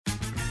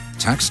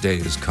Tax day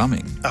is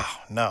coming. Oh,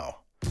 no.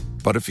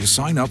 But if you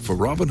sign up for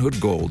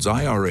Robinhood Gold's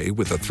IRA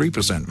with a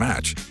 3%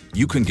 match,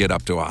 you can get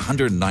up to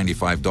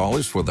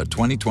 $195 for the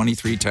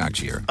 2023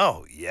 tax year.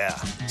 Oh, yeah.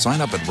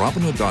 Sign up at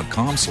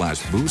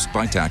Robinhood.com/boost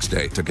by tax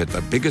day to get the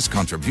biggest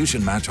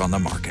contribution match on the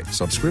market.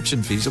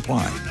 Subscription fees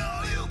apply.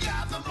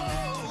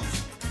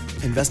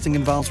 Investing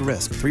involves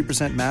risk.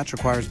 3% match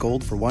requires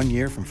gold for 1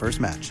 year from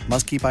first match.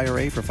 Must keep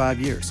IRA for 5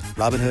 years.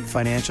 Robinhood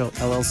Financial,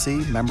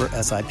 LLC, member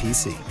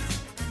SIPC.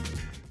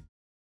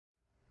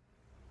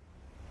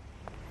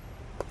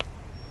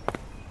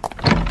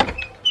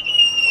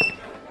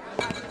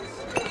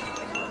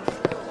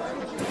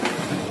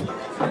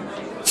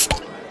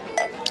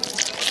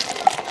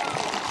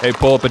 Hey,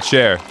 pull up a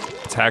chair.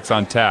 It's Hacks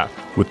on Tap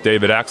with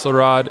David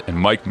Axelrod and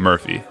Mike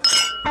Murphy.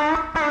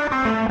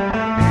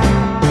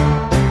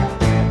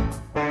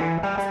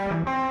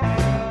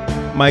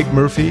 Mike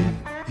Murphy,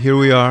 here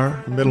we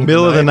are,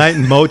 middle of the night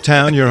in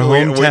Motown, your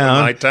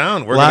hometown. My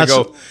town. We're going to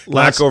go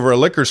knock over a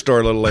liquor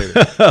store a little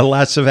later.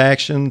 Lots of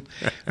action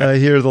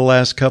here the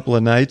last couple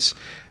of nights.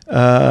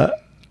 What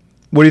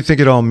do you think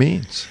it all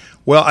means?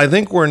 Well, I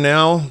think we're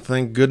now,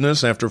 thank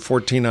goodness, after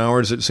 14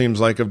 hours, it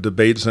seems like, of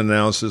debates and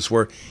analysis,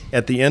 we're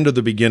at the end of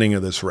the beginning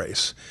of this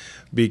race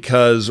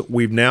because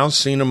we've now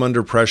seen him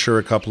under pressure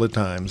a couple of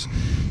times.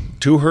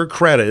 To her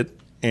credit,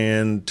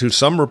 and to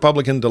some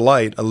Republican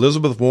delight,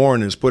 Elizabeth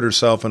Warren has put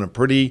herself in a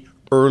pretty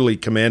early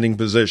commanding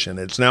position.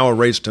 It's now a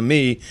race to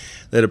me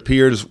that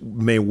appears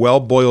may well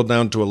boil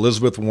down to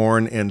Elizabeth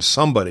Warren and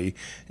somebody,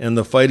 and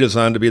the fight is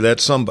on to be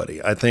that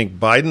somebody. I think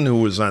Biden,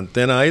 who was on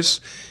thin ice,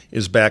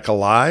 is back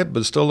alive,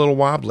 but still a little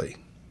wobbly.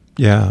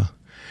 Yeah,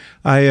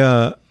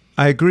 I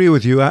agree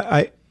with you.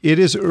 It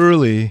is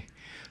early,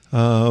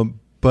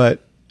 but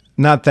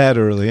not that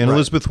early. And right.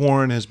 Elizabeth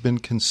Warren has been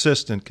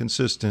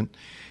consistent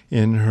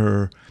in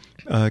her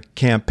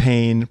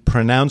campaign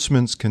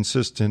pronouncements,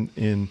 consistent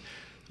in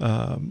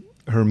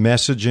her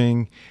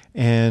messaging,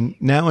 and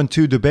now in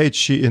 2 debates,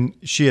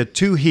 she had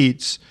 2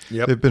 heats.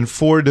 Yep. There've been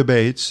 4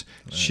 debates.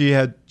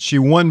 Right. She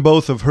won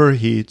both of her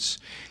heats,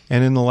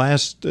 and in the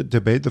last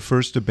debate, the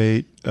first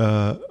debate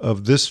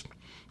of this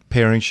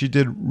pairing, she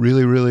did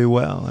really, really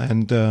well.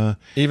 And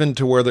even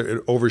to where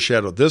it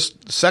overshadowed this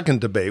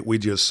second debate we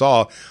just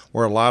saw,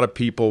 where a lot of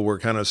people were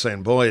kind of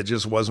saying, boy, it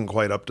just wasn't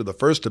quite up to the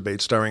first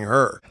debate starring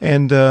her.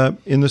 And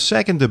in the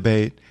second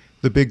debate,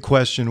 the big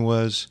question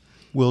was,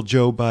 will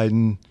Joe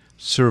Biden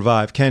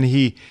survive? Can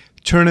he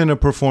turn in a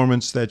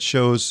performance that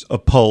shows a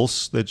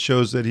pulse, that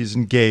shows that he's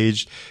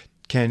engaged?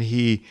 Can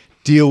he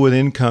deal with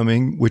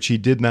incoming, which he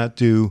did not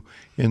do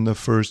in the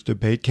first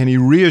debate? Can he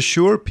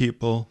reassure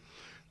people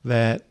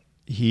that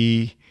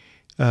he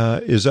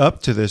is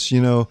up to this?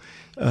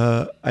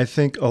 I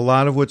think a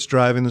lot of what's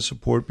driving the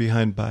support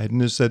behind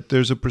Biden is that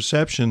there's a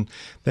perception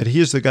that he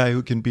is the guy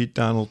who can beat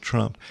Donald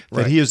Trump,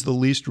 that he is the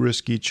least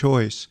risky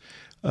choice.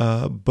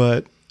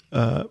 But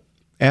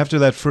after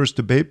that first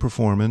debate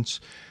performance,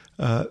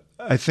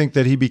 I think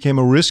that he became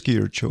a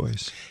riskier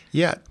choice.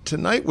 Yeah,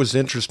 tonight was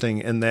interesting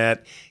in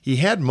that he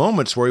had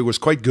moments where he was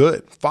quite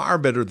good, far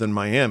better than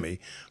Miami,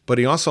 but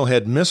he also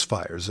had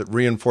misfires that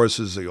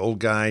reinforces the old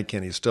guy.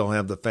 Can he still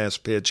have the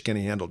fast pitch? Can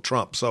he handle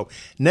Trump? So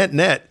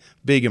net,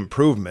 big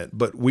improvement.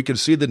 But we could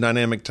see the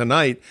dynamic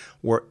tonight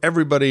where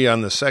everybody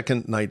on the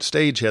second night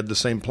stage had the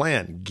same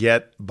plan,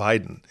 get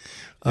Biden.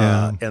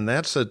 Yeah. And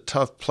that's a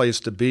tough place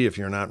to be if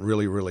you're not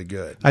really, really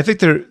good. I think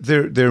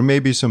there may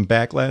be some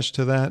backlash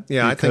to that.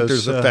 Yeah, I think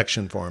there's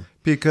affection for him.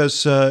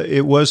 Because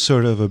it was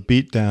sort of a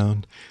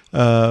beatdown.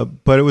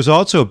 But it was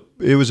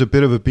a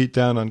bit of a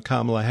beatdown on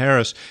Kamala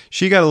Harris.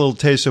 She got a little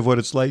taste of what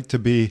it's like to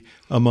be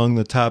among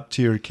the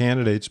top-tier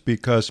candidates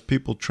because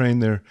people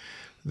trained their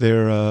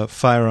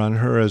fire on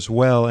her as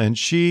well. And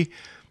she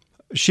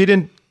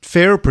didn't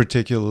fare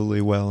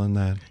particularly well in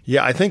that.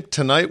 Yeah, I think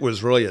tonight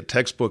was really a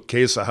textbook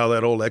case of how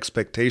that old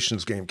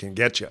expectations game can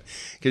get you.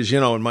 Because,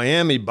 in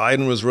Miami,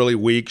 Biden was really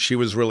weak. She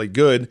was really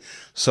good.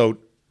 So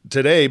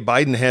today,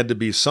 Biden had to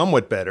be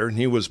somewhat better, and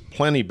he was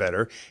plenty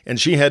better.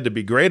 And she had to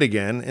be great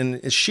again.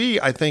 And she,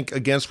 I think,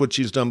 against what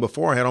she's done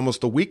before, had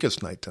almost the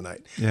weakest night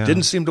tonight. Yeah.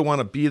 Didn't seem to want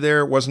to be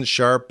there. Wasn't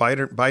sharp.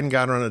 Biden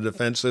got her on a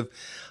defensive.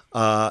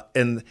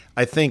 And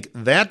I think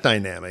that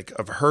dynamic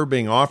of her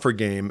being off her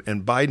game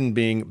and Biden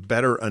being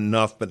better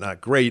enough but not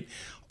great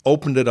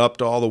opened it up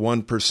to all the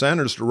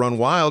 1%ers to run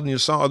wild, and you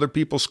saw other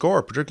people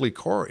score, particularly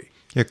Cory.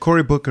 Yeah,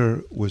 Cory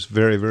Booker was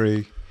very,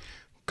 very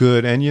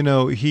good, and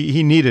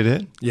he needed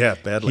it. Yeah,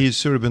 badly. He's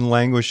sort of been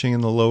languishing in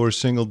the lower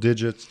single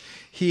digits.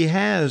 He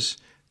has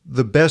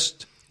the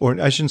best, or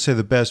I shouldn't say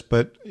the best,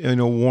 but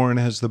Warren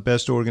has the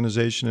best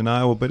organization in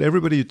Iowa. But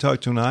everybody you talk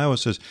to in Iowa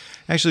says,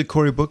 actually,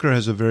 Cory Booker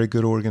has a very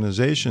good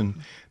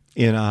organization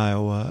in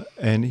Iowa,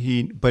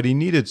 but he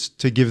needed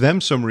to give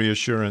them some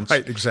reassurance.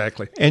 Right,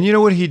 exactly. And you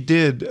know what he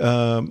did,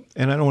 and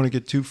I don't want to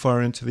get too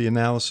far into the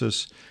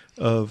analysis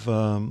of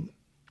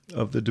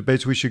the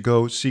debates. We should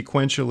go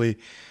sequentially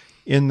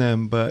in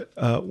them. But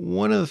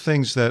one of the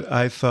things that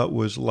I thought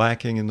was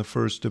lacking in the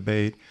first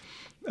debate,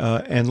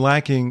 and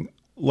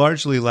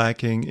largely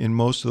lacking in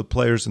most of the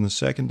players in the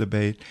second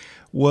debate,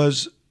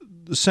 was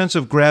sense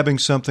of grabbing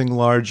something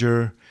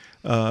larger,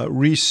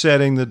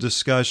 resetting the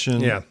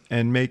discussion,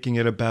 and making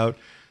it about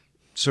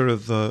sort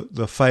of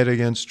the fight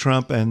against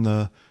Trump and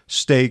the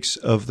stakes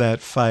of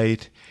that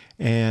fight,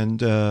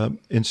 and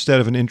instead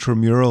of an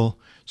intramural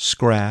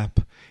scrap.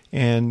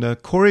 And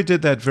Corey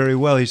did that very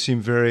well. He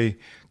seemed very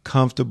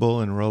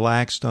comfortable and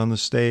relaxed on the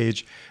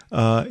stage.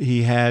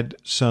 He had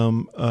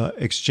some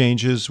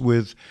exchanges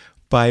with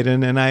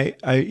Biden, and I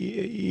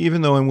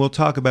even though, and we'll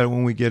talk about it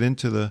when we get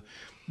into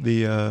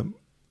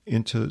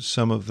into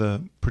some of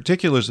the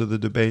particulars of the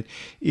debate,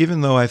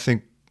 even though I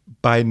think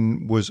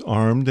Biden was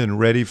armed and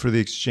ready for the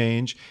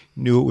exchange,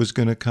 knew it was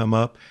going to come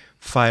up,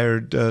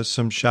 fired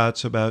some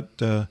shots about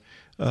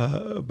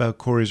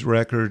Corey's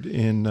record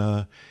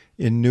in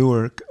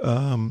Newark.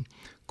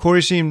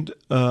 Corey seemed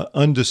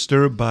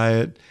undisturbed by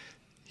it.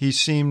 He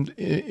seemed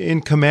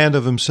in command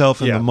of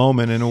himself in the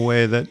moment in a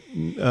way that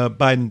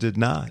Biden did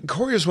not.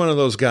 Corey is one of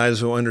those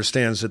guys who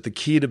understands that the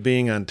key to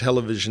being on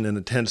television in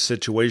a tense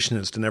situation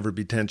is to never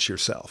be tense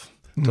yourself,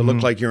 to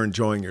look like you're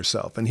enjoying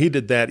yourself. And he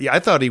did that. I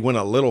thought he went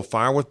a little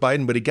far with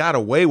Biden, but he got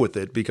away with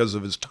it because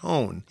of his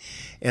tone.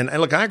 And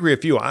look, I agree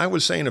with you. I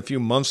was saying a few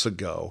months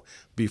ago,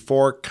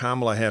 before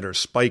Kamala had her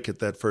spike at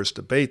that first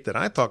debate, that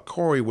I thought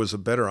Corey was a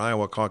better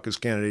Iowa caucus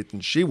candidate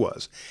than she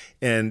was.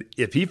 And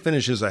if he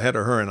finishes ahead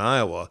of her in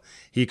Iowa,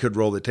 he could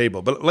roll the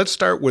table. But let's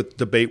start with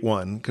debate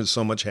one, because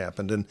so much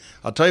happened. And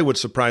I'll tell you what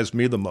surprised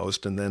me the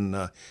most, and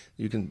then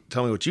you can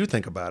tell me what you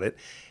think about it.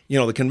 You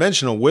know, the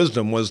conventional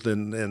wisdom was,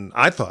 and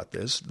I thought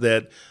this,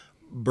 that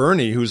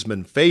Bernie, who's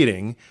been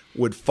fading,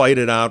 would fight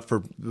it out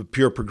for the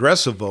pure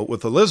progressive vote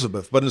with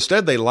Elizabeth. But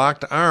instead, they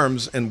locked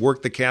arms and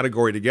worked the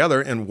category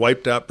together and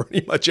wiped out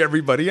pretty much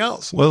everybody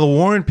else. Well, the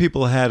Warren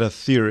people had a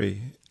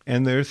theory,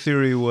 and their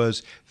theory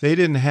was they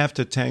didn't have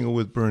to tangle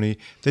with Bernie.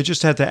 They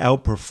just had to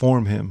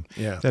outperform him.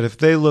 Yeah. That if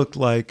they looked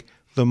like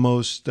the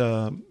most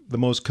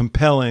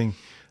compelling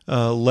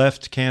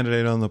left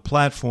candidate on the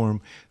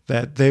platform,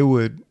 that they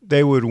would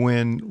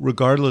win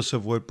regardless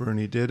of what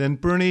Bernie did.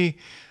 And Bernie...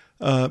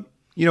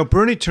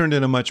 Bernie turned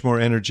in a much more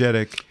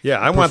energetic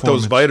I want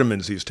those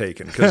vitamins he's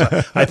taken,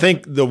 because I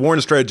think the Warren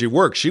strategy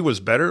worked. She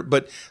was better,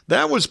 but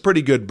that was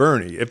pretty good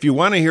Bernie. If you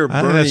want to hear Bernie...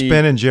 I think that's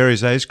Ben and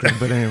Jerry's ice cream,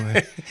 but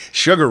anyway.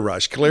 Sugar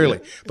rush, clearly.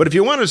 But if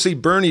you want to see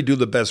Bernie do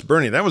the best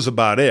Bernie, that was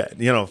about it.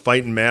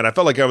 Fighting mad. I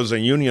felt like I was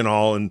in Union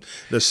Hall in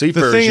the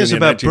Seafarers Union. The thing is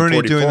about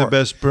 1944. Bernie doing the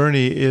best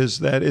Bernie is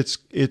that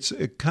it's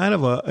kind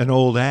of an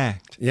old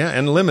act. Yeah,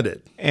 and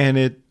limited. And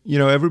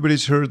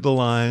everybody's heard the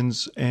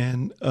lines,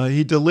 and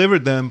he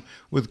delivered them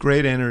with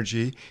great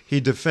energy. He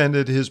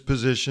defended his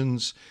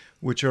positions,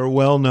 which are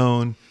well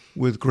known,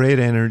 with great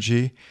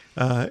energy.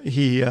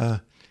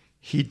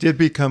 He did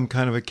become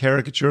kind of a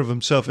caricature of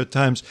himself at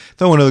times.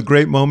 Though one of the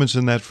great moments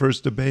in that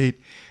first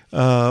debate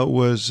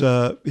was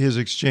his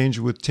exchange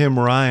with Tim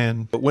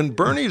Ryan. But when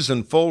Bernie's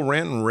in full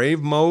rant and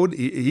rave mode,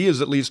 he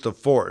is at least a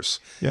force.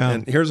 Yeah.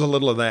 And here's a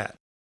little of that.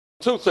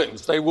 Two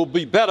things. They will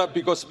be better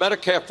because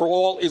Medicare for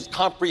All is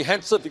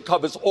comprehensive. It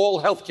covers all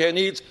health care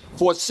needs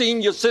for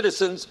senior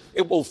citizens.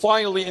 It will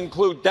finally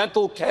include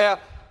dental care,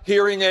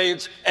 hearing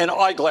aids, and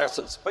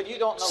eyeglasses. But you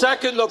don't know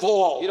Second that. of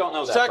all. You don't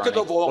know that, Second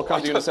Bernie. of all. We'll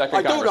come to you in a second,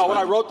 I do know, and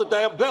I wrote the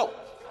damn bill.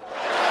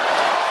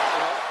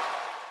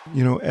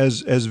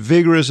 As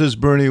vigorous as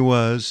Bernie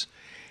was,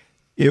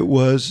 it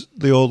was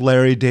the old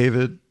Larry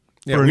David,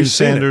 Bernie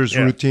Sanders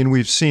routine.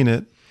 We've seen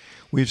it.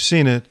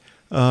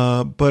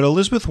 But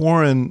Elizabeth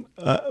Warren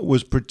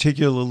was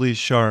particularly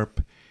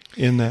sharp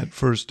in that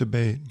first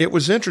debate. It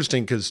was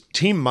interesting because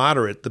Team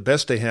Moderate, the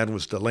best they had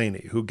was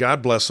Delaney, who,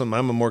 God bless him,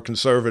 I'm a more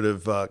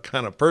conservative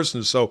kind of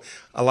person, so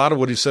a lot of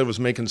what he said was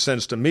making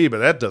sense to me, but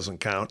that doesn't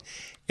count.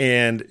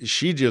 And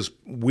she just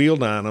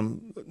wheeled on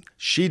him.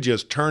 She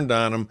just turned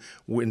on him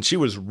when she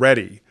was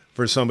ready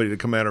for somebody to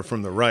come at her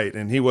from the right,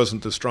 and he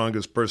wasn't the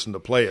strongest person to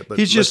play it. But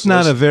he's just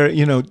not a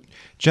very,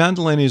 John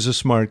Delaney is a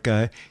smart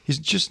guy. He's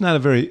just not a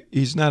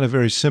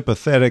very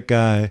sympathetic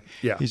guy.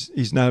 Yeah.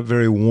 He's not a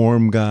very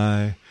warm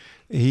guy.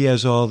 He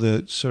has all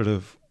the sort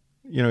of,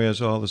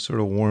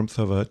 warmth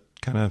of a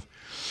kind of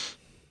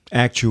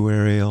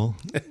actuarial.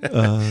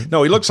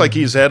 No, he looks like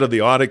he's head of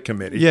the audit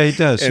committee. Yeah, he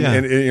does.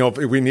 And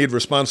we need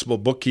responsible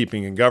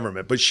bookkeeping in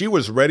government. But she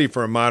was ready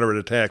for a moderate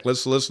attack.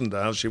 Let's listen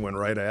to how she went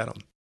right at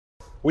him.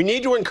 We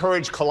need to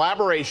encourage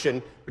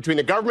collaboration between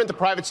the government, the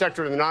private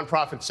sector, and the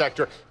nonprofit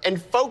sector,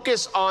 and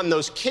focus on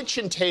those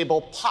kitchen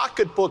table,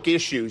 pocketbook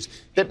issues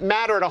that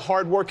matter to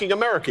hardworking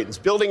Americans: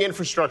 building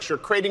infrastructure,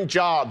 creating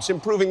jobs,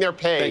 improving their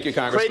pay, Thank you,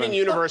 Congressman. creating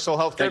universal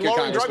health care,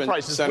 lowering drug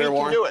prices. Senator we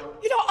can do it.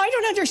 I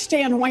don't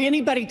understand why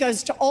anybody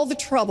goes to all the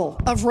trouble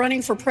of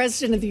running for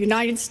president of the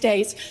United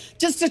States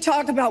just to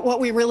talk about what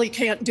we really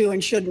can't do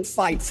and shouldn't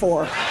fight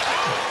for.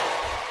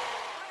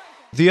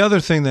 The other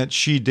thing that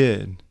she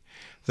did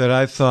that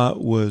I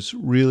thought was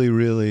really,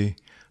 really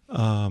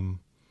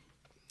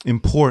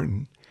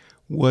important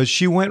was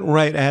she went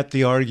right at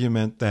the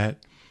argument that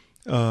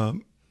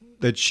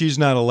she's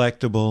not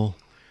electable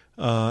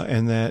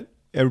and that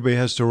everybody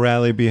has to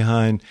rally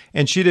behind.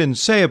 And she didn't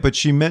say it, but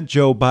she meant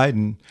Joe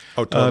Biden.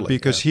 Oh, totally.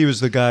 Because he was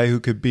the guy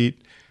who could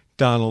beat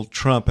Donald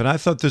Trump. And I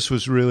thought this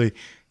was really,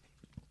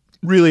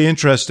 really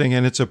interesting,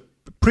 and it's a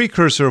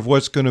precursor of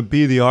what's going to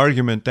be the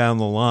argument down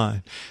the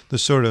line, the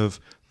sort of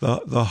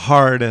the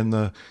heart and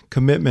the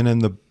commitment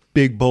and the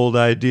big, bold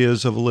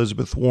ideas of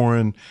Elizabeth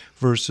Warren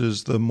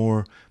versus the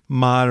more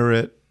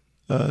moderate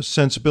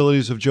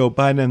sensibilities of Joe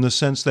Biden, in the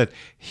sense that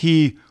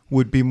he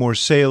would be more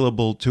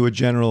saleable to a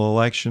general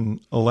election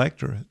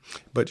electorate.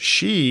 But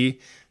she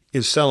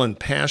is selling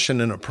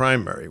passion in a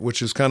primary,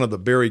 which is kind of the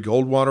Barry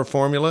Goldwater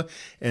formula,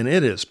 and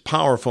it is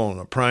powerful in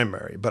a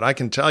primary. But I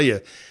can tell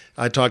you,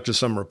 I talked to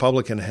some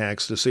Republican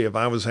hacks to see if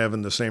I was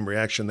having the same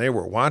reaction they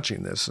were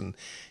watching this. And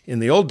in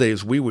the old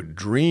days, we would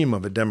dream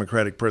of a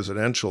Democratic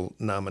presidential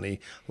nominee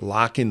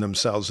locking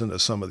themselves into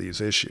some of these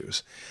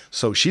issues.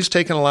 So she's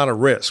taking a lot of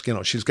risk. You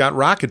know, she's got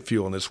rocket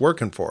fuel and it's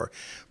working for her.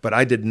 But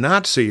I did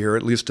not see her,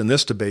 at least in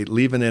this debate,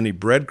 leaving any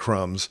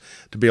breadcrumbs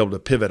to be able to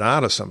pivot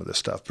out of some of this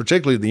stuff,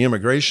 particularly the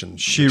immigration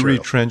She material.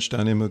 retrenched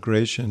on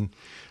immigration.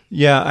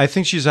 Yeah, I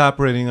think she's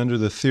operating under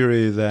the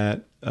theory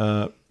that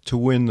to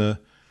win the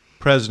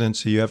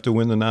presidency, you have to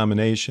win the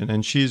nomination,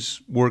 and she's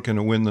working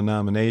to win the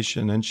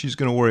nomination, and she's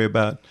going to worry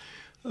about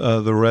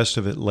the rest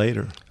of it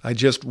later. I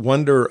just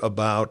wonder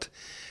about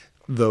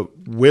the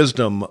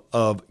wisdom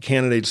of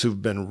candidates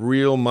who've been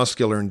real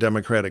muscular in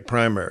Democratic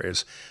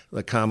primaries,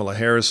 the Kamala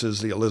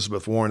Harris's, the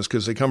Elizabeth Warrens,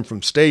 because they come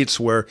from states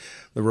where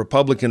the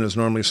Republican is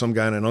normally some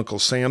guy in an Uncle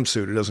Sam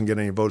suit who doesn't get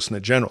any votes in the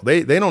general.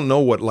 They don't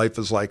know what life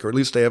is like, or at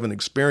least they haven't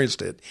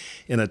experienced it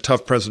in a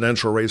tough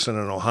presidential race in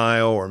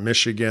Ohio or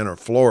Michigan or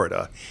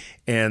Florida.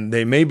 And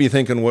they may be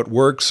thinking what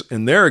works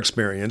in their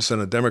experience in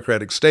a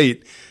Democratic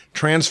state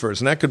transfers,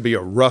 and that could be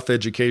a rough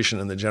education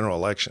in the general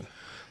election.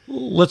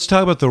 Let's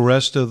talk about the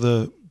rest of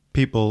the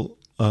people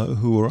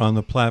who were on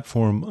the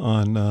platform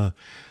on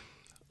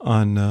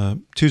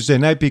Tuesday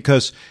night,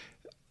 because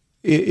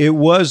it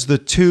was the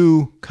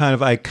two kind of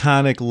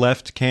iconic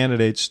left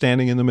candidates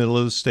standing in the middle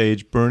of the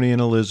stage, Bernie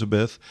and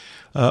Elizabeth,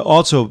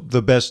 also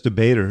the best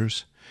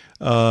debaters,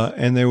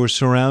 and they were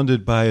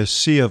surrounded by a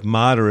sea of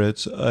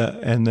moderates,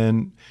 and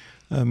then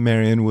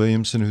Marianne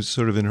Williamson, who's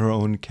sort of in her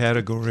own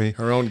category,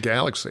 her own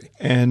galaxy.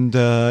 And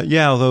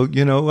although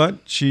you know what,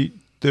 she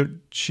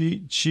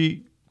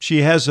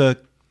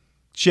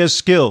has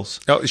skills.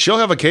 Oh, she'll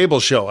have a cable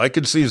show. I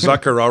could see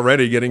Zucker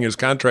already getting his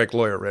contract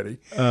lawyer ready.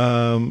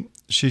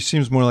 She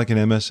seems more like an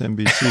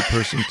MSNBC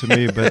person to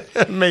me,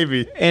 but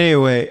maybe.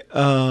 Anyway,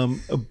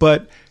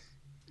 but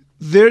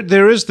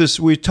there is this.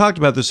 We talked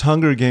about this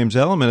Hunger Games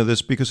element of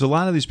this, because a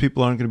lot of these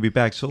people aren't going to be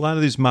back. So a lot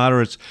of these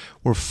moderates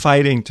were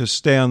fighting to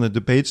stay on the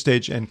debate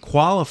stage and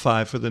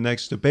qualify for the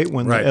next debate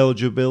when the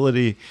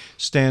eligibility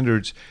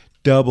standards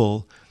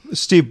double.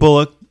 Steve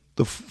Bullock,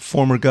 the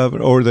former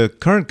governor, or the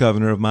current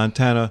governor of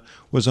Montana,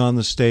 was on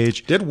the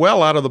stage. Did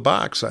well out of the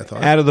box, I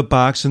thought. Out of the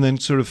box, and then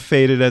sort of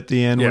faded at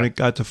the end when it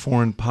got to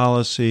foreign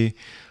policy.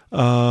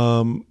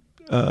 John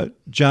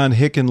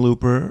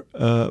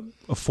Hickenlooper,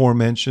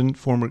 aforementioned,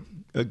 former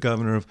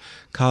governor of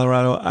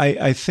Colorado,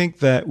 I think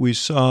that we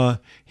saw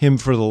him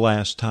for the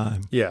last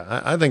time.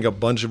 Yeah, I think a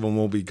bunch of them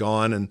will be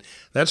gone, and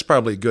that's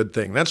probably a good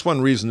thing. That's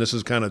one reason this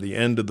is kind of the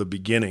end of the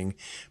beginning,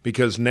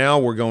 because now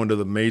we're going to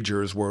the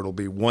majors where it'll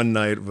be one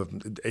night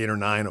of 8 or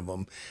 9 of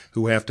them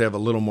who have to have a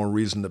little more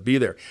reason to be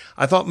there.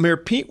 I thought Mayor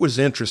Pete was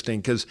interesting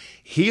because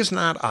he's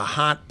not a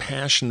hot,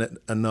 passionate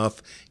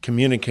enough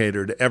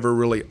communicator to ever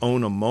really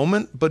own a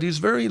moment, but he's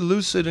very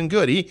lucid and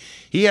good.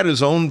 He had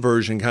his own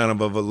version kind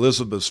of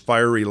Elizabeth's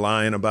fiery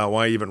line about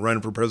why even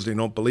run for president,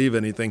 don't believe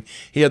anything.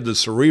 He had the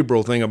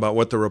cerebral thing about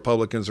what the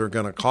Republicans are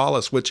going to call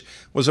us, which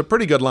was a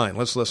pretty good line.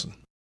 Let's listen.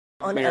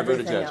 Mayor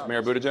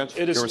Buttigieg,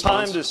 it is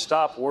time to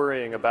stop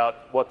worrying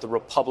about what the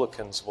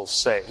Republicans will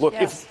say. Look,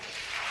 if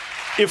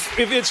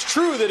it's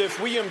true that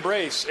if we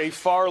embrace a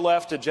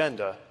far-left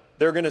agenda,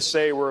 they're going to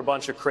say we're a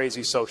bunch of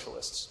crazy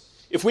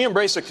socialists. If we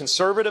embrace a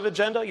conservative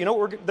agenda, you know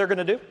what they're going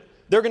to do?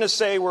 They're going to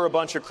say we're a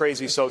bunch of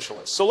crazy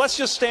socialists. So let's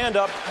just stand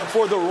up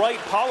for the right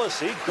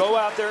policy, go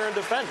out there and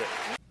defend it.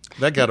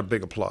 That got a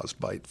big applause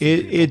bite.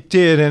 It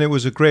did, and it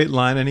was a great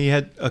line, and he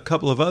had a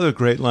couple of other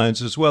great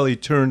lines as well. He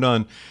turned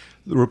on,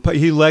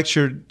 he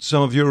lectured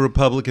some of your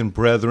Republican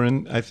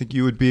brethren, I think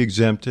you would be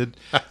exempted,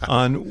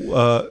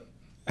 on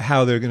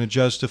how they're going to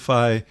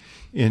justify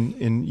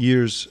in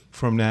years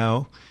from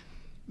now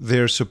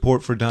their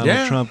support for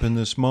Donald Trump in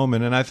this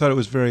moment. And I thought it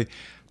was very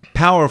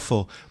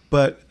powerful.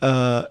 But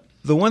the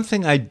one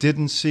thing I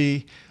didn't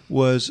see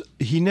was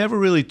he never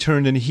really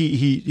turned, and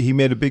he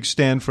made a big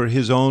stand for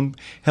his own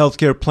health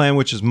care plan,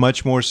 which is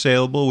much more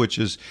saleable, which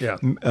is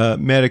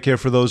Medicare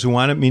for those who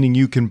want it, meaning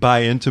you can buy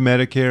into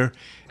Medicare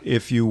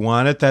if you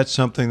want it. That's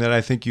something that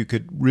I think you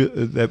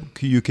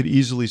could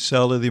easily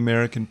sell to the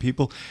American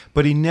people.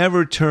 But he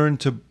never turned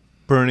to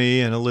Bernie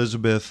and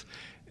Elizabeth,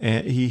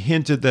 and he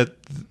hinted that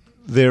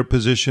their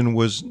position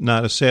was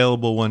not a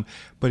saleable one,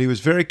 but he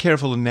was very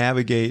careful to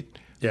navigate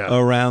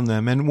around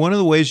them. And one of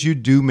the ways you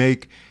do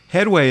make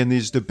headway in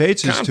these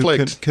debates is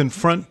to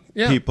confront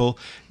people,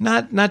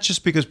 not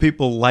just because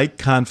people like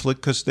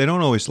conflict, because they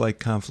don't always like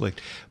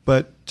conflict,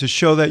 but to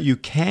show that you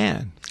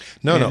can.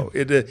 No,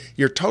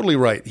 you're totally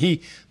right.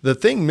 The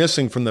thing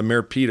missing from the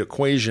Mayor Pete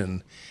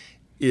equation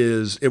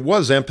is it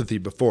was empathy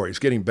before. He's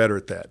getting better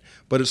at that,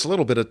 but it's a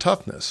little bit of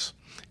toughness.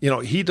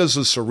 He does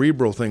the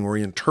cerebral thing where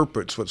he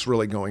interprets what's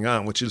really going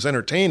on, which is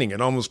entertaining. It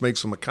almost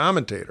makes him a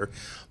commentator,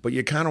 but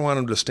you kind of want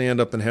him to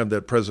stand up and have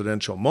that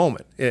presidential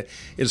moment.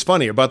 It's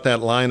funny about that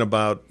line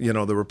about,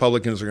 the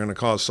Republicans are going to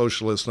cause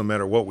socialists no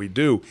matter what we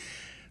do.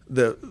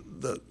 The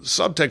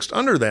subtext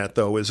under that,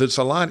 though, is it's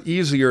a lot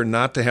easier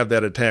not to have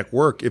that attack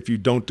work if you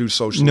don't do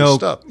socialist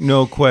stuff.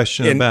 No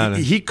question about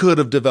it. He could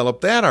have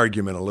developed that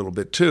argument a little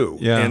bit, too.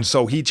 Yeah. And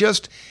so he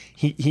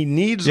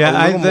needs a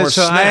little more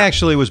snap. I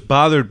actually was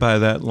bothered by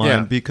that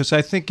line because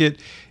I think it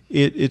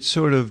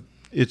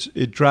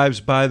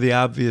drives by the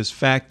obvious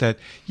fact that,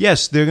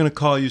 yes, they're going to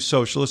call you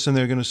socialist and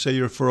they're going to say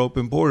you're for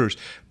open borders.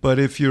 But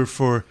if you're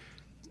for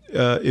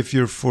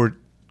essentially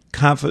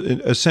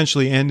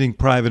ending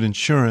private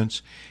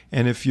insurance,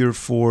 and if you're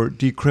for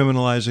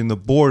decriminalizing the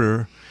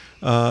border,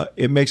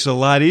 it makes it a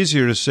lot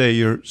easier to say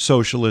you're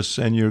socialists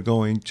and you're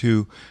going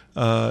to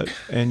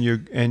and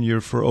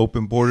you're for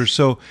open borders.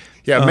 So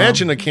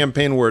imagine a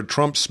campaign where a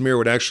Trump smear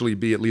would actually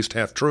be at least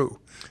half true.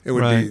 It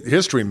would be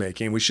history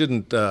making. We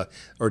shouldn't,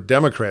 or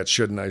Democrats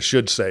shouldn't, I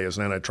should say, as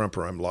an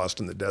anti-Trumper, I'm lost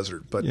in the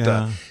desert, but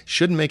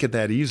shouldn't make it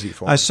that easy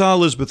for them. I saw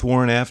Elizabeth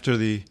Warren after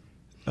the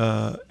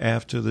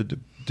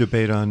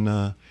debate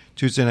on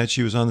Tuesday night.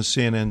 She was on the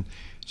CNN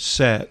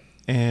set.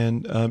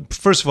 And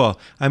first of all,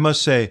 I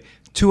must say,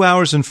 2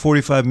 hours and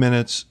 45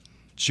 minutes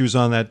she was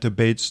on that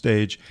debate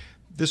stage.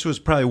 This was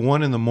probably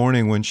 1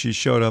 a.m. when she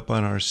showed up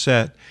on our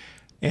set.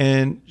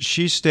 And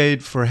she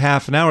stayed for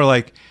half an hour.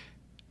 Like,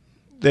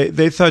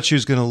 they thought she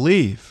was going to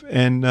leave.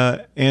 And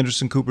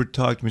Anderson Cooper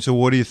talked to me. So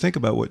what do you think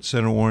about what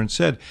Senator Warren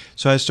said?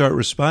 So I start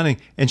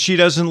responding, and she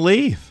doesn't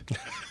leave.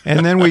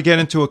 And then we get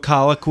into a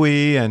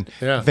colloquy, and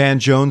Van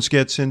Jones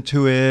gets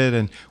into it,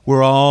 and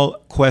we're all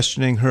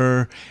questioning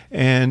her.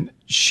 And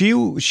she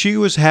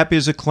was happy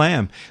as a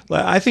clam.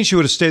 I think she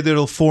would have stayed there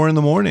till 4 a.m.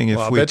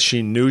 I bet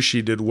she knew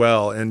she did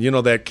well. And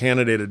that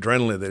candidate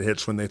adrenaline that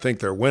hits when they think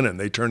they're winning,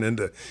 they turn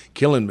into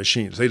killing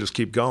machines. They just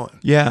keep going.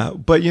 Yeah,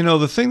 but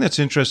the thing that's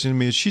interesting to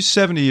me is she's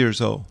 70 years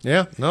old.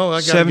 Yeah, no,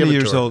 I got to give it to her. 70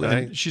 years old,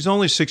 and she's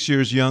only 6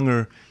 years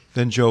younger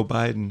than Joe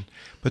Biden.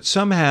 But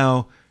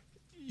somehow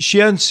she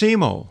doesn't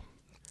seem old.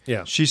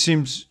 Yeah, she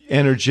seems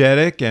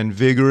energetic and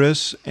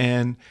vigorous,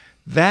 and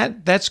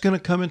that's going to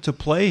come into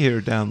play here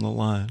down the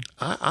line.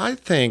 I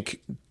think,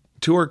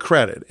 to her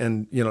credit,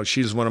 and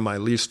she's one of my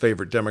least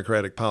favorite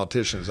Democratic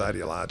politicians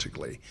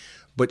ideologically,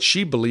 but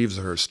she believes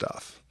her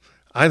stuff.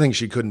 I think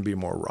she couldn't be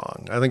more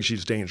wrong. I think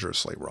she's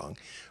dangerously wrong.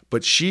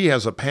 But she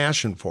has a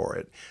passion for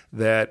it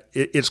that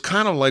it's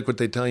kind of like what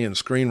they tell you in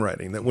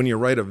screenwriting, that when you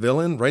write the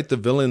villain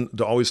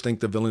to always think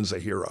the villain's a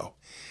hero.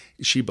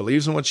 She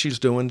believes in what she's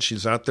doing.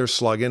 She's out there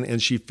slugging,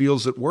 and she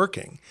feels it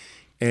working.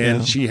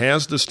 And she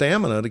has the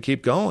stamina to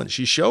keep going.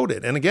 She showed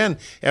it. And again,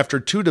 after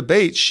 2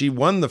 debates, she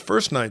won the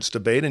first night's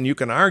debate. And you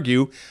can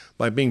argue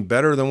by being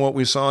better than what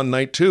we saw in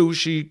night 2,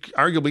 she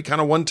arguably kind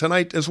of won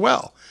tonight as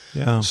well.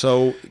 Yeah.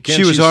 So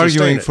she was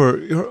arguing for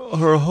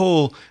her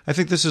whole, I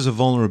think this is a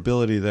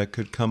vulnerability that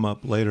could come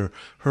up later.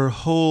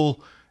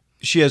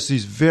 She has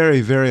these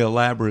very, very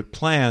elaborate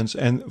plans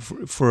and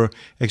for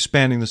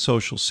expanding the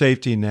social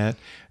safety net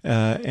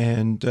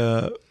and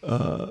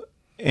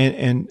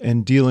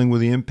dealing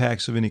with the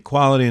impacts of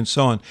inequality and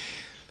so on.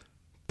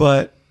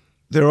 But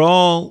they're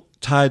all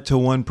tied to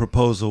one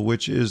proposal,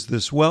 which is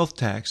this wealth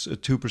tax, a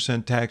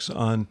 2% tax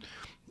on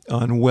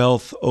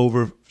wealth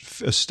over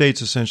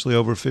estates, essentially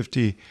over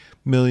 $50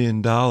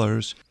 million.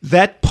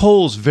 That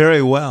polls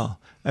very well.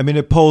 I mean,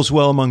 it polls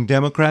well among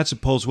Democrats.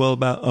 It polls well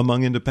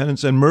among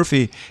independents. And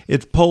Murphy,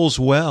 it polls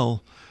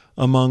well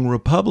among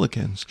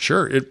Republicans.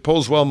 Sure, it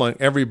polls well among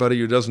everybody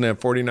who doesn't have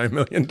 $49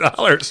 million.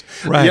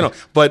 Right.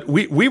 But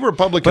we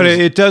Republicans... But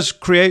it does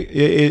create...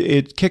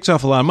 It kicks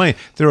off a lot of money.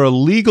 There are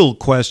legal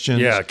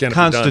questions,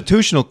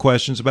 constitutional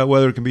questions about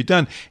whether it can be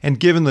done. And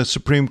given the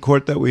Supreme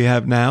Court that we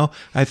have now,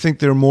 I think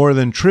they're more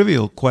than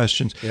trivial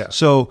questions. Yeah.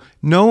 So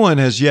no one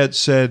has yet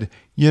said,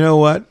 you know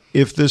what,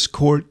 if this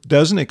court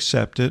doesn't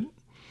accept it,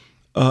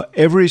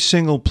 every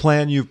single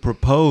plan you've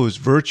proposed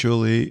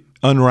virtually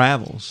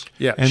unravels.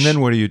 Yeah. And then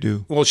what do you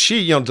do? Well,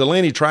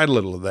 Delaney tried a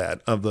little of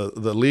that, of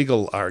the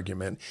legal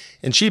argument.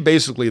 And she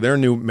basically, their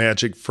new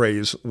magic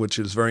phrase, which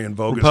is very in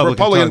vogue, is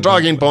Republican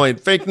talking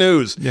point, fake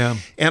news. Yeah.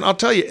 And I'll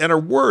tell you, at her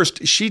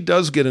worst, she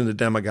does get into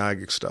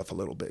demagogic stuff a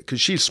little bit because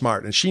she's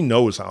smart and she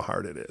knows how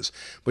hard it is.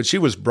 But she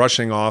was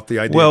brushing off the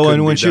idea. Well,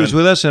 and when she was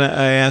with us, and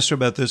I asked her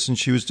about this, and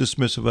she was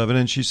dismissive of it,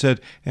 and she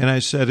said, and I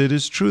said, it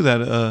is true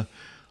that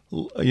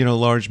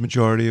large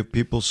majority of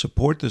people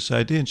support this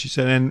idea. And she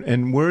said,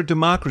 and we're a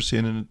democracy.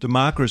 And in a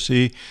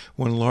democracy,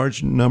 when a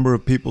large number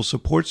of people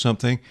support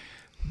something,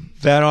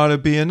 that ought to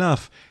be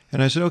enough.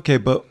 And I said, okay,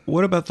 but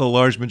what about the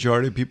large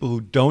majority of people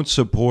who don't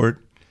support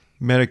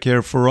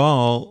Medicare for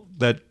all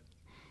that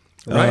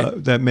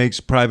that makes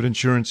private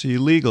insurance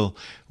illegal?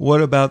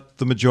 What about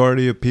the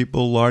majority of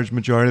people, large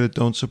majority, that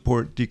don't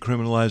support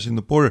decriminalizing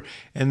the border?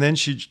 And then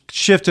she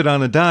shifted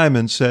on a dime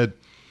and said,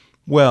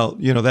 well,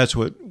 that's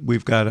what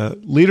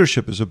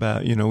leadership is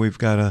about. We've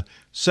got to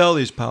sell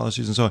these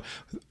policies and so on.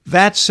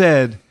 That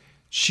said,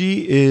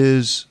 she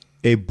is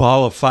a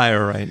ball of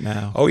fire right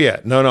now. Oh, yeah.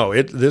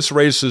 No. This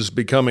race is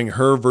becoming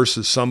her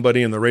versus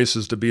somebody, and the race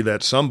is to be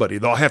that somebody.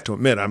 Though I have to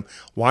admit, I'm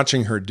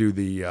watching her do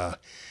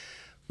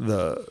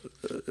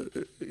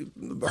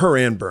her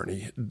and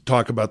Bernie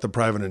talk about the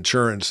private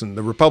insurance, and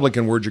the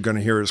Republican word you're going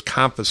to hear is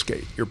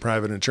confiscate your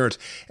private insurance.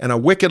 And a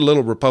wicked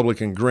little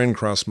Republican grin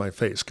crossed my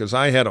face, because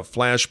I had a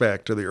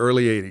flashback to the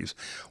early 80s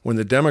when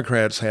the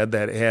Democrats had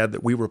that ad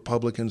that we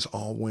Republicans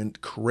all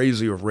went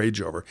crazy of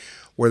rage over,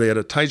 where they had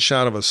a tight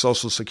shot of a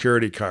Social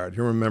Security card.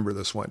 You remember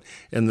this one.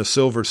 And the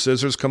silver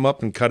scissors come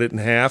up and cut it in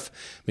half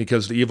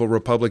because the evil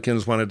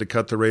Republicans wanted to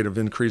cut the rate of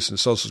increase in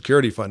Social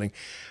Security funding.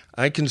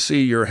 I can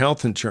see your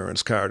health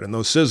insurance card, and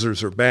those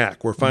scissors are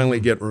back. We're finally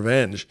getting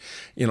revenge,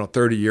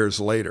 30 years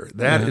later.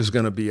 That is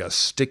going to be a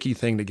sticky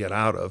thing to get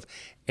out of.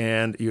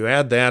 And you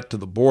add that to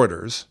the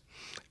borders,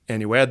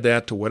 and you add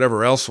that to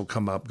whatever else will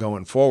come up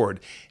going forward.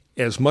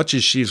 As much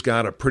as she's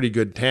got a pretty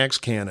good tax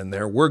canon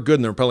there, we're good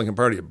in the Republican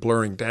Party at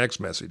blurring tax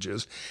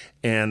messages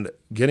and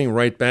getting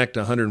right back to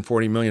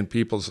 140 million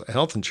people's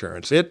health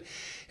insurance.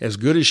 As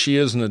good as she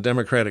is in the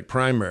Democratic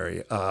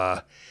primary,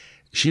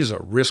 she's a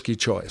risky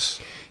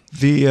choice.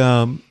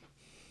 And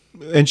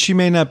she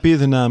may not be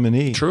the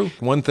nominee. True.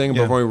 One thing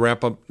before we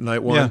wrap up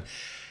night one. Yeah.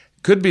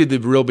 Could be the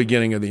real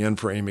beginning of the end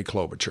for Amy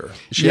Klobuchar.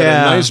 She had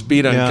a nice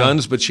beat on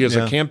guns, but she has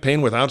a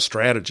campaign without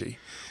strategy.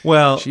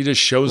 Well, she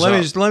just shows up.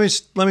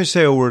 Let me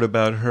say a word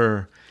about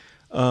her.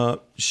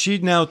 She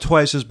now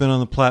twice has been on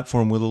the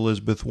platform with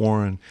Elizabeth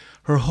Warren.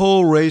 Her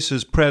whole race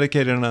is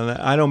predicated on that.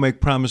 I don't make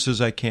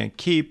promises I can't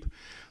keep.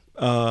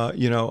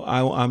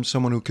 I'm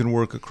someone who can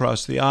work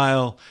across the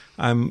aisle.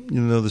 I'm,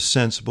 the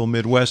sensible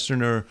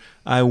Midwesterner.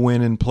 I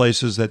win in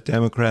places that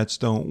Democrats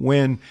don't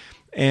win.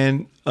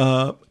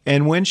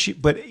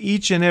 But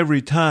each and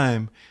every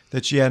time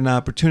that she had an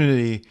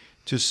opportunity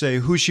to say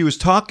who she was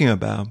talking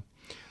about,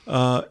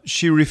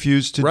 she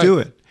refused to do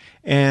it.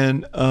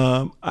 And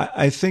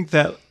I think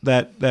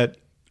that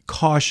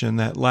caution,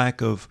 that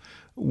lack of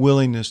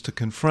willingness to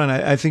confront,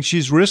 I think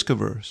she's risk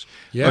averse,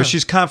 or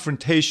she's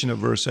confrontation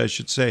averse, I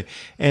should say.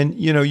 And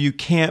you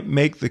can't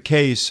make the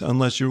case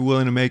unless you're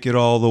willing to make it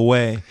all the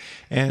way.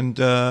 And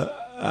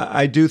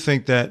I do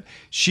think that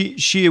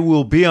she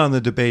will be on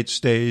the debate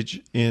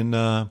stage in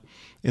the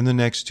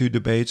next two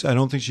debates. I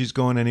don't think she's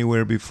going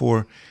anywhere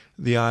before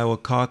the Iowa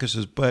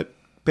caucuses. But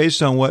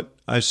based on what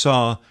I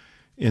saw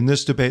in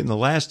this debate and the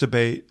last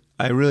debate,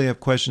 I really have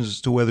questions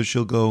as to whether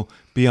she'll go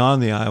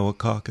beyond the Iowa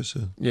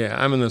caucuses. Yeah,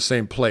 I'm in the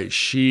same place.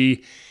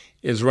 She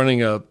is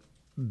running a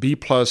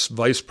B-plus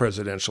vice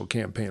presidential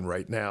campaign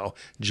right now.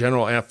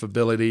 General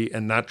affability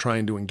and not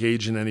trying to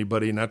engage in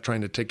anybody, not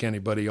trying to tick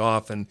anybody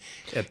off. And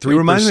at 3%, it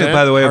reminds me,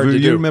 by the way,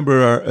 you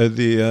remember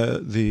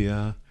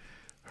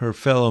her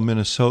fellow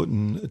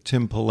Minnesotan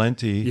Tim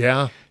Pawlenty?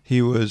 Yeah,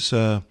 he was.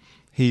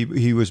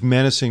 He was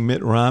menacing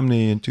Mitt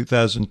Romney in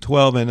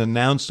 2012 and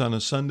announced on a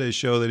Sunday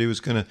show that he was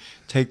going to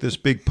take this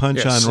big punch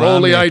on Romney.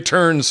 Slowly I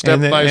turned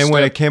step by step. And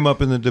when it came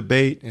up in the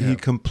debate, he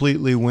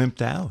completely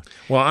wimped out.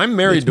 Well, I'm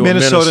married to a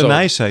Minnesota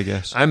nice, I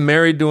guess. I'm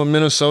married to a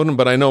Minnesotan,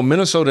 but I know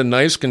Minnesota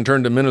nice can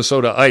turn to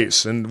Minnesota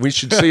ice, and we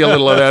should see a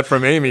little of that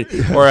from Amy.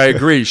 Or I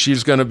agree,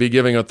 she's going to be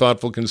giving a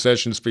thoughtful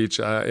concession speech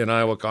in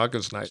Iowa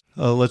caucus night.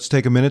 Let's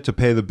take a minute to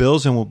pay the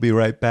bills, and we'll be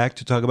right back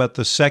to talk about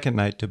the second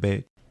night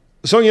debate.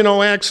 So,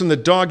 Ax, in the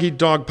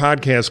dog-eat-dog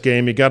podcast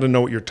game, you got to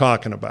know what you're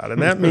talking about.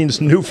 And that means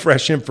new,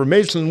 fresh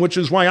information, which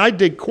is why I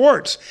dig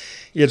Quartz.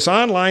 It's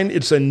online.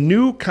 It's a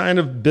new kind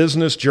of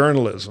business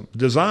journalism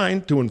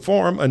designed to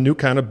inform a new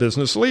kind of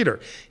business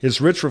leader.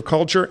 It's rich with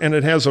culture, and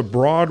it has a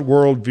broad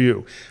world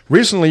view.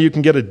 Recently, you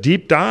can get a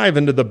deep dive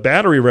into the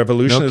battery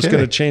revolution that's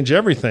going to change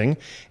everything,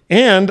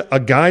 and a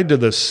guide to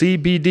the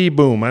CBD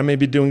boom. I may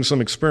be doing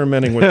some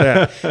experimenting with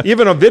that.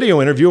 Even a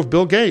video interview of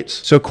Bill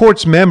Gates. So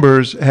Quartz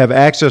members have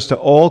access to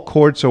all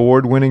Quartz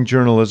award-winning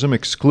journalism,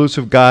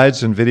 exclusive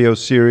guides and video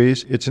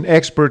series. It's an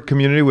expert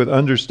community with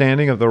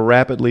understanding of the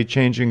rapidly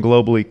changing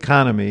global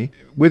economy.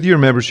 With your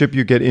membership,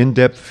 you get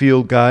in-depth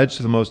field guides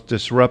to the most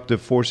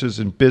disruptive forces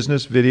in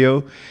business,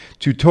 video,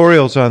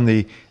 tutorials on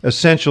the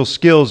essential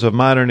skills of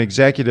modern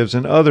executives,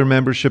 and other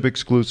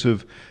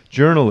membership-exclusive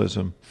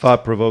journalism,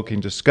 thought-provoking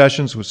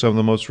discussions with some of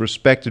the most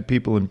respected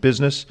people in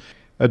business,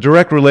 a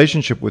direct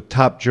relationship with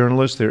top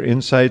journalists, their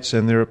insights,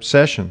 and their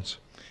obsessions.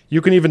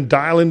 You can even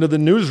dial into the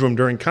newsroom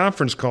during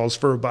conference calls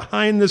for a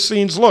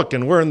behind-the-scenes look,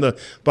 and we're in the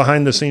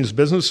behind-the-scenes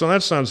business, so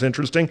that sounds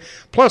interesting.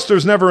 Plus,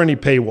 there's never any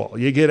paywall.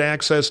 You get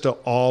access to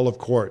all of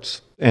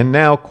Quartz. And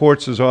now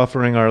Quartz is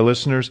offering our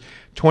listeners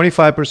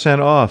 25%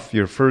 off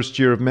your first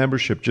year of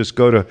membership. Just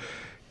go to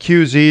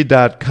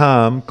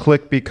QZ.com,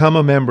 click Become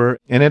a Member,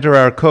 and enter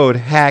our code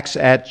HACKS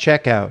at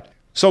checkout.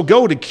 So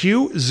go to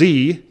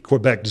QZ,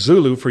 Quebec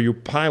Zulu for you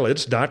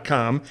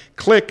pilots.com,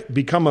 click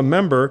Become a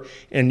Member,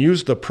 and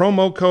use the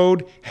promo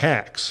code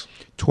HACKS.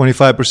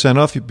 25%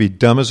 off. You'd be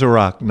dumb as a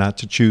rock not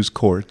to choose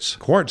Quartz.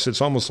 Quartz,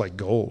 it's almost like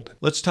gold.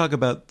 Let's talk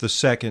about the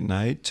second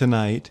night,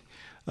 tonight.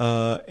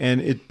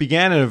 And it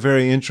began in a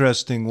very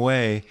interesting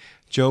way.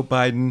 Joe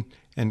Biden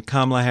and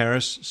Kamala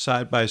Harris,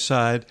 side by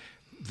side,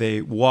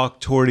 they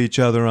walked toward each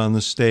other on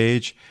the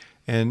stage.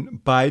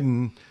 And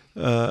Biden,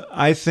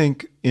 I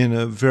think, in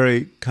a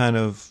very kind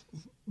of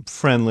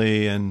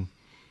friendly and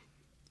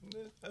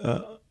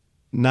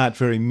not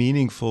very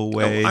meaningful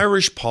way.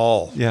 Irish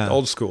Paul, yeah,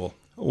 old school.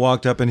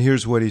 Walked up, and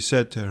here's what he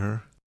said to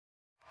her.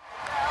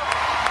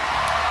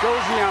 Go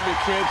easy on me,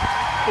 kid.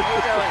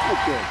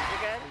 Okay.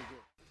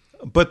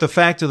 But the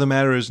fact of the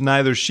matter is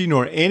neither she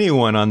nor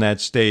anyone on that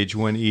stage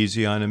went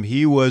easy on him.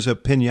 He was a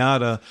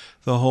piñata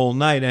the whole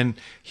night, and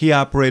he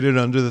operated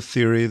under the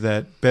theory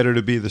that better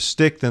to be the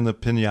stick than the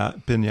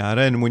piñata,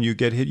 and when you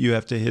get hit, you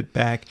have to hit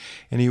back,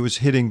 and he was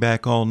hitting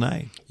back all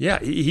night. Yeah,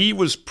 he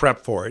was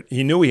prepped for it.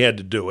 He knew he had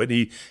to do it.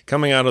 He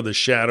coming out of the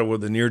shadow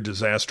of the near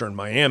disaster in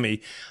Miami.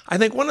 I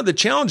think one of the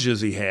challenges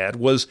he had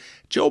was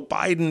Joe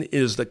Biden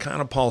is the kind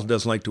of Paul who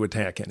doesn't like to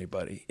attack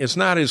anybody. It's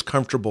not his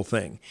comfortable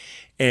thing.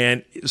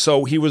 And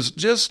so he was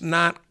just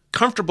not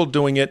comfortable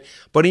doing it,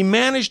 but he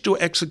managed to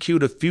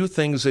execute a few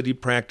things that he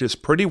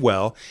practiced pretty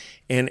well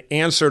and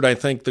answered, I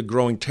think, the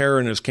growing terror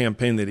in his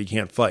campaign that he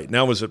can't fight.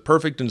 Now, was it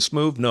perfect and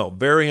smooth? No,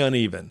 very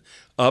uneven.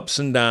 Ups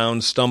and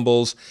downs,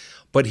 stumbles.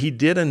 But he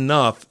did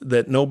enough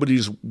that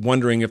nobody's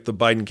wondering if the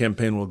Biden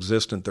campaign will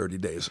exist in 30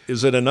 days.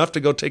 Is it enough to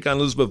go take on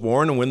Elizabeth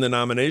Warren and win the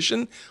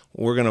nomination?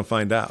 We're going to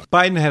find out.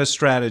 Biden had a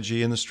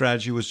strategy, and the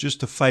strategy was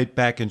just to fight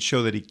back and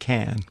show that he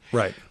can.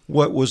 Right.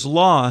 What was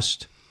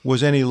lost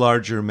was any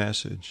larger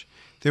message.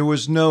 There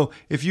was no,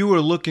 if you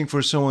were looking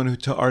for someone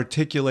to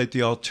articulate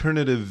the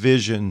alternative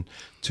vision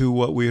to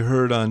what we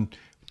heard on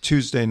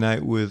Tuesday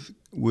night with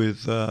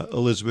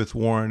Elizabeth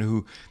Warren,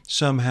 who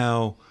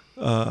somehow,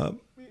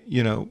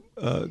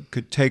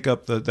 could take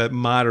up that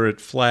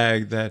moderate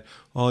flag that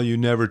all you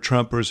never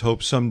Trumpers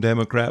hope some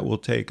Democrat will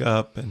take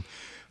up, and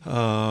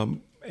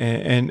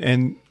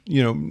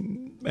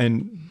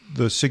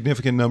the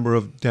significant number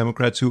of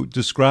Democrats who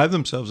describe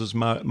themselves as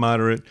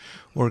moderate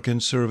or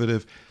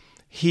conservative.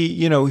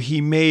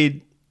 He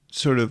made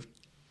sort of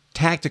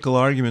tactical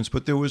arguments,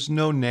 but there was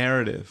no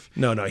narrative.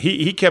 No.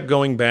 He kept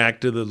going back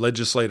to the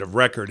legislative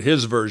record,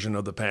 his version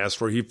of the past,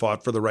 where he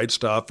fought for the right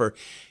stuff, or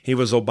he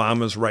was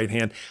Obama's right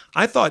hand.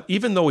 I thought,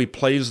 even though he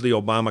plays the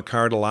Obama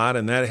card a lot,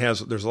 and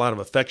there's a lot of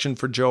affection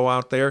for Joe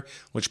out there,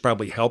 which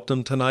probably helped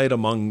him tonight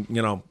among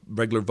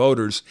regular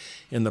voters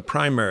in the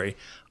primary.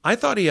 I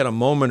thought he had a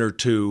moment or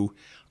two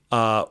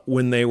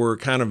when they were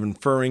kind of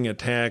inferring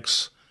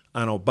attacks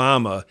on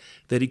Obama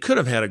that he could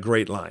have had a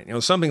great line.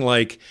 Something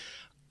like,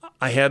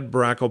 I had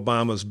Barack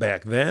Obama's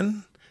back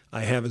then,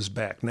 I have his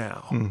back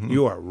now. Mm-hmm.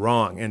 You are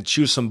wrong, and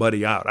choose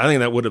somebody out. I think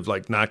that would have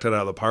knocked it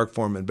out of the park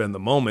for him and been the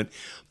moment.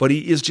 But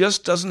he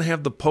just doesn't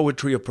have the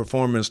poetry of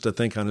performance to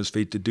think on his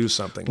feet to do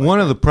something like One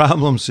that. of the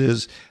problems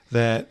is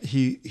that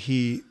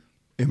he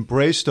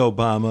embraced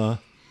Obama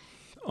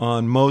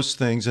on most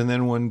things, and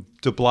then when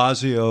de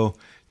Blasio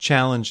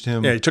challenged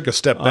him, he took a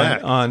step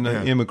back on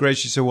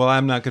immigration, he said, well,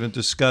 I'm not going to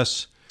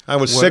discuss I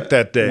was sick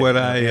that day. What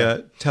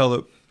I tell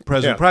the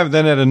president private.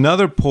 Then at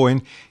another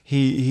point,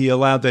 he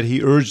allowed that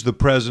he urged the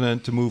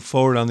president to move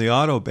forward on the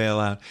auto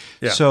bailout.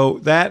 Yeah. So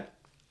that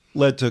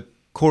led to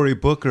Cory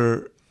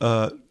Booker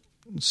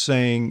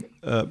saying,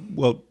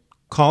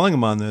 calling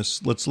him on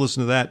this. Let's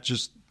listen to that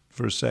just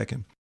for a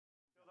second.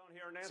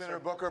 Senator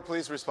Booker,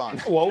 please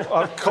respond. Well,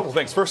 a couple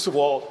things. First of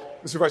all,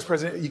 Mr. Vice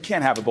President, you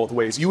can't have it both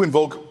ways. You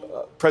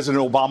invoke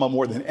President Obama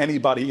more than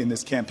anybody in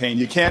this campaign.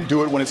 You can't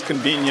do it when it's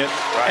convenient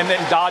and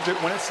then dodge it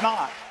when it's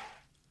not.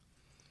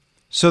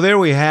 So there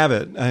we have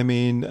it. I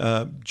mean,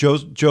 Joe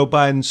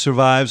Biden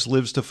survives,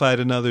 lives to fight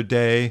another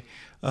day.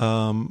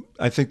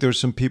 I think there's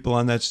some people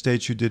on that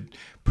stage who did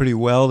pretty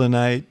well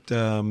tonight,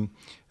 some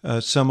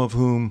of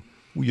whom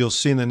you'll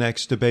see in the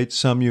next debate,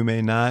 some you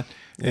may not.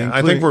 Yeah,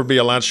 I think we'll be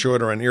a lot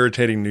shorter on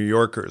irritating New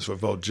Yorkers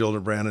with both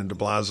Gillibrand and de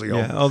Blasio.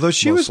 Yeah, although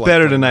she was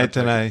better tonight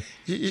than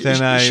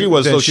she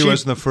was in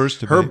the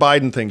first debate. Her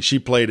Biden thing, she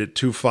played it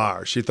too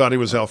far. She thought he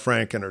was Al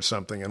Franken or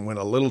something and went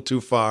a little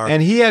too far.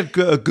 And he had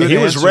a good He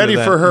was ready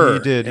for her. He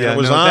did. Yeah, it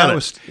was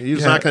honest. He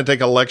was not going to take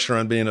a lecture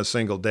on being a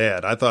single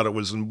dad. I thought it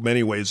was in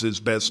many ways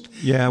his best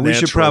we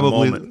should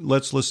probably moment.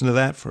 Let's listen to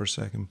that for a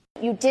second.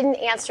 You didn't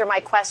answer my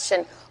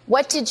question.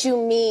 What did you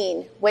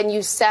mean when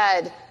you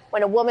said,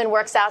 when a woman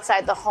works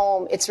outside the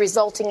home, it's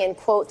resulting in,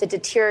 quote, the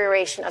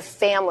deterioration of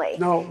family?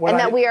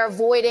 We are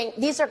avoiding,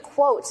 these are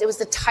quotes. It was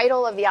the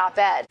title of the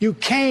op-ed. You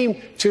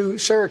came to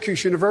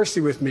Syracuse University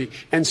with me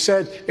and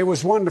said it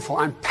was wonderful.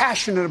 I'm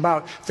passionate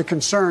about the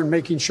concern,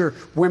 making sure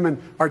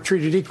women are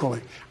treated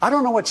equally. I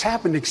don't know what's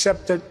happened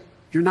except that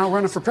you're now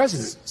running for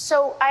president.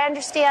 So I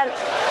understand,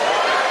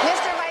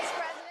 Mr. Vice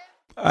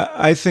President.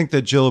 I think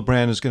that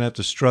Gillibrand is going to have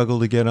to struggle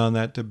to get on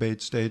that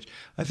debate stage.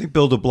 I think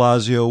Bill de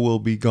Blasio will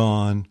be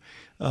gone.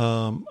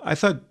 I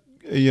thought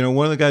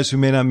one of the guys who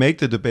may not make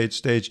the debate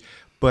stage,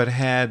 but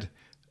had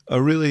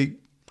a really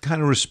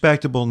kind of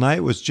respectable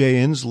night was Jay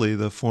Inslee,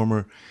 the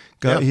former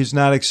guy. Yep. He's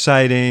not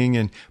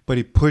exciting, but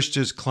he pushed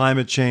his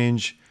climate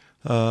change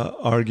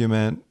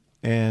argument,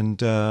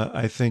 and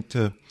I think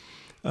to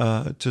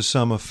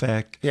some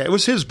effect. Yeah, it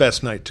was his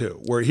best night too,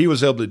 where he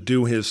was able to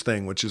do his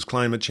thing, which is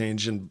climate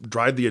change, and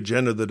drive the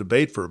agenda of the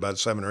debate for about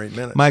 7 or 8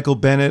 minutes. Michael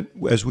Bennet,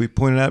 as we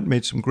pointed out,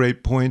 made some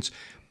great points,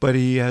 but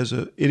he has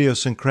an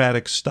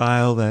idiosyncratic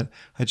style that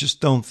I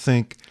just don't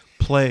think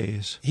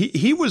plays.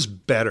 He was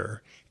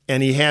better,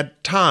 and he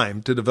had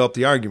time to develop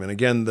the argument.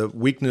 Again, the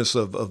weakness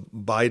of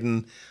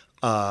Biden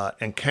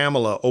and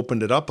Kamala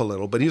opened it up a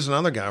little, but he's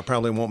another guy who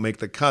probably won't make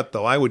the cut,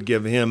 though I would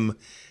give him,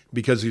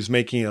 because he's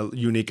making a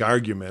unique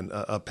argument,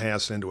 a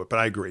pass into it. But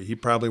I agree, he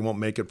probably won't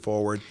make it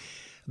forward,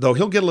 though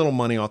he'll get a little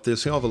money off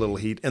this. He'll have a little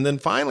heat. And then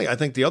finally, I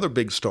think the other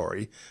big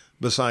story,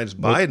 besides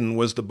Biden,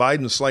 was the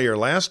Biden slayer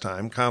last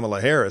time,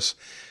 Kamala Harris.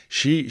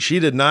 She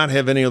did not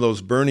have any of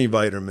those Bernie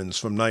vitamins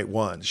from night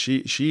one.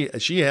 She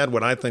had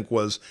what I think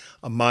was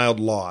a mild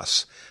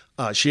loss.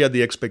 She had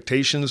the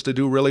expectations to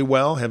do really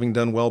well, having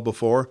done well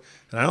before,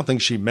 and I don't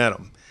think she met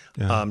them.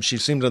 Yeah. She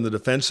seemed on the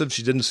defensive.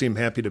 She didn't seem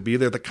happy to be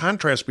there. The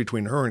contrast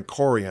between her and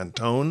Corey on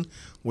tone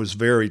was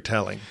very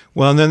telling.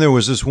 Well, and then there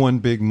was this one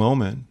big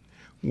moment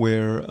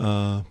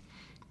where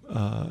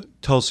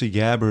Tulsi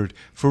Gabbard,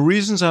 for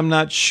reasons I'm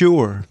not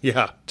sure,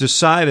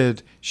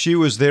 decided she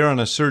was there on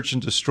a search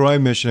and destroy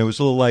mission. It was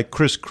a little like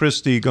Chris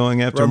Christie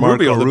going after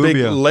Marco Rubio. The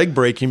big leg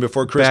breaking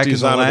before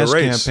Christie's out of the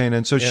race. Campaign.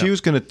 And so she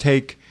was going to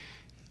take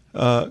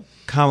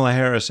Kamala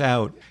Harris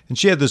out. And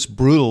she had this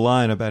brutal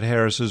line about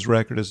Harris's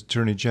record as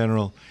Attorney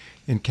General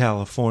in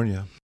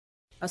California.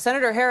 Now,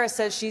 Senator Harris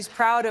says she's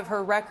proud of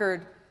her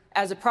record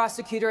as a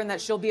prosecutor and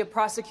that she'll be a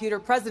prosecutor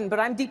president, but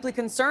I'm deeply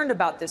concerned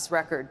about this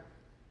record.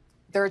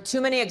 There are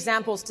too many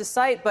examples to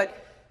cite,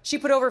 but she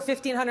put over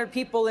 1,500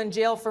 people in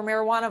jail for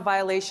marijuana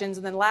violations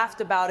and then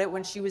laughed about it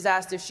when she was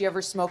asked if she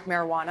ever smoked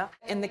marijuana.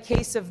 In the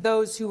case of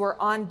those who were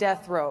on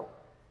death row,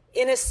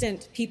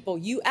 innocent people,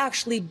 you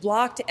actually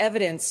blocked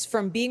evidence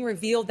from being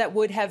revealed that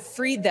would have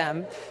freed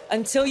them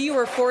until you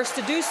were forced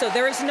to do so.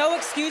 There is no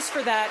excuse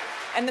for that.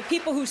 And the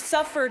people who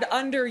suffered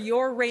under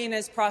your reign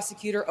as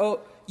prosecutor,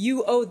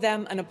 you owe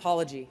them an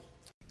apology.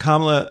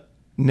 Kamala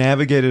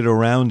navigated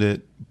around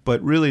it,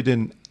 but really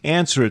didn't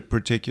answer it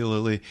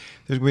particularly.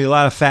 There's going to be a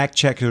lot of fact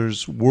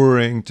checkers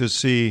worrying to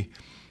see,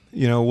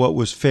 what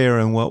was fair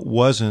and what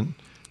wasn't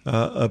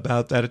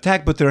about that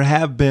attack. But there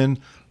has been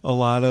a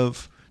lot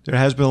of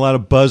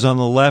buzz on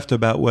the left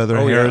about whether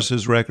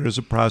Harris's record as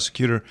a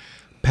prosecutor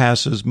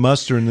passes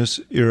muster in this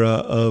era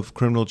of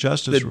criminal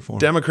justice reform.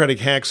 The Democratic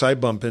hacks I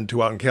bump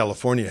into out in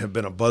California have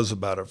been a buzz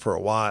about it for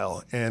a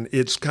while. And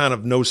it's kind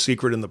of no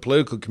secret in the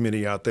political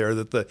community out there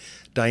that the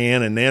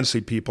Diane and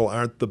Nancy people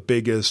aren't the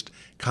biggest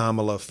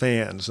Kamala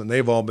fans, and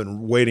they've all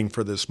been waiting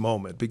for this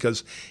moment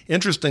because,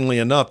 interestingly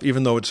enough,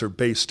 even though it's her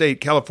base state,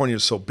 California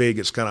is so big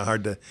it's kind of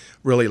hard to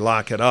really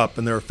lock it up,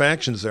 and there are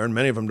factions there, and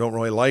many of them don't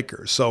really like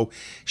her. So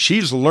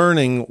she's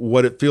learning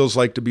what it feels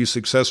like to be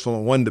successful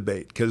in one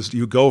debate, because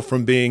you go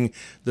from being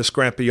the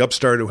scrappy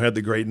upstart who had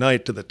the great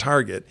night to the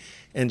target,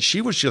 and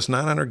she was just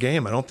not on her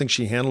game. I don't think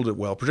she handled it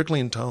well,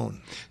 particularly in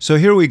tone. So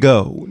here we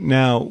go.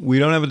 Now, we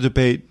don't have a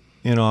debate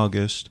in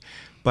August.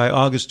 By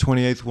August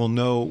 28th, we'll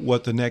know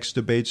what the next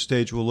debate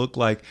stage will look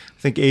like. I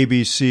think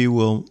ABC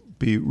will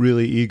be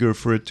really eager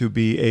for it to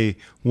be a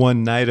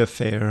one-night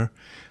affair,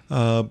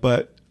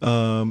 but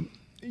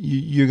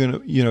you're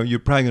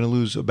probably going to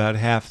lose about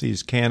half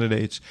these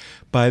candidates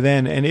by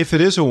then. And if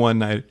it is a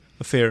one-night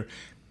affair,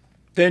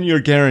 then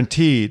you're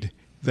guaranteed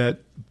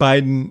that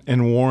Biden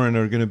and Warren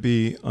are going to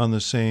be on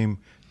the same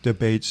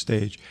debate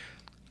stage.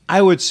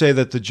 I would say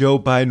that the Joe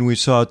Biden we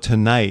saw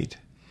tonight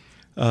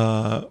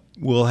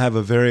will have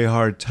a very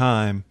hard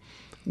time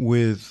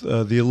with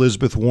the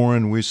Elizabeth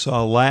Warren we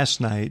saw last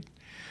night,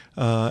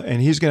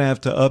 and he's going to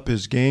have to up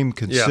his game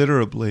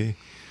considerably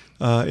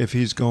if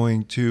he's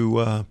going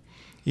to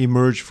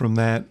emerge from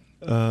that,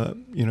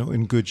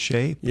 in good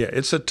shape. Yeah,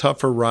 it's a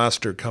tougher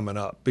roster coming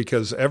up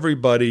because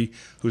everybody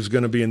who's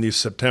going to be in these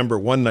September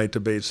one-night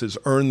debates has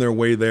earned their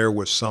way there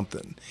with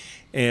something.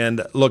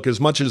 And look,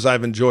 as much as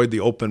I've enjoyed the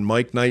open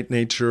mic night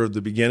nature of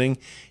the beginning,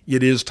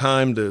 it is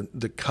time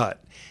to cut.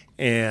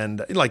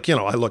 And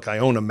I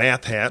own a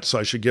math hat, so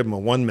I should give him a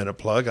 1 minute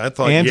plug. I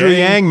thought Andrew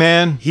Yang,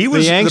 man, he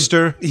was the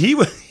Yangster. He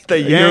was the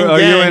Yang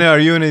gang. Are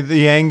you in the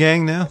Yang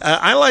gang now?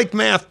 I like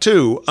math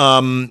too.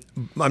 I'm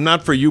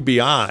not for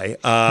UBI.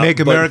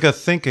 Make America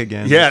think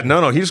again. Yeah,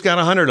 no, he's got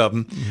 100 of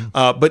them.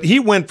 Mm-hmm. But he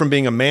went from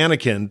being a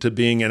mannequin to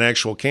being an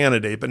actual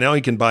candidate. But now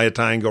he can buy a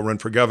tie and go run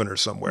for governor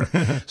somewhere.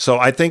 So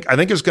I think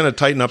it's going to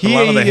tighten up a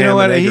lot of the ham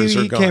and eggers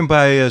are gone. He came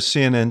by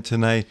CNN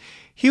tonight.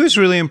 He was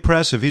really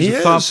impressive. He's a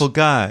thoughtful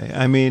guy.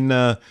 I mean,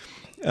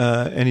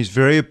 and he's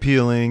very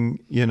appealing.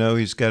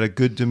 He's got a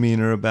good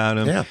demeanor about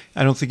him. Yeah.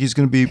 I don't think he's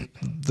going to be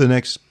the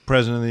next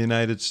president of the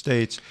United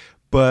States.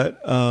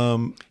 But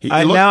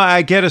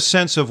I get a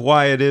sense of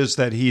why it is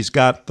that he's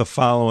got the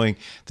following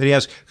that he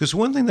has. Because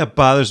one thing that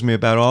bothers me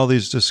about all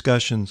these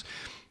discussions,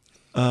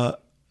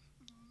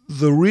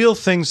 the real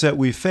things that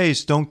we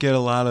face don't get a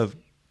lot of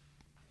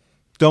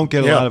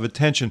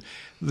attention.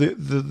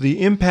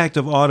 The impact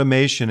of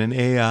automation and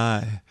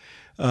AI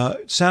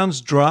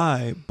sounds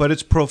dry, but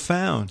it's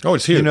profound. Oh,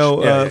 it's huge.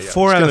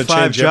 4 out of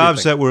 5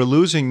 jobs that we're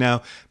losing now.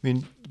 I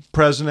mean,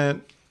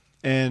 president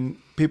and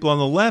people on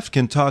the left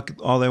can talk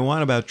all they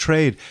want about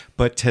trade,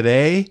 but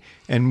today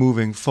and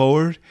moving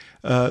forward,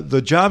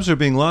 the jobs are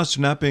being lost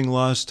are not being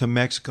lost to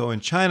Mexico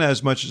and China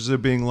as much as they're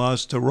being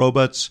lost to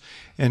robots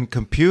and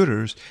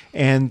computers,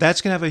 and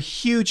that's going to have a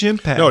huge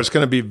impact. No, it's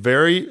going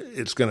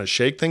to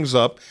shake things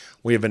up.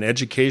 We have an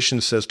education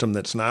system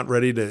that's not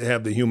ready to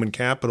have the human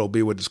capital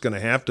be what it's going to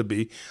have to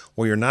be,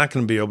 or you're not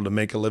going to be able to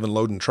make a living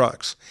loading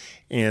trucks.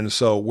 And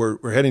so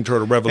we're heading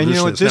toward a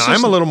revolution. Now,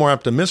 I'm a little more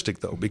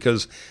optimistic, though,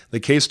 because the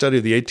case study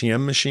of the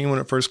ATM machine when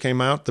it first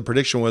came out, the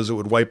prediction was it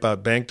would wipe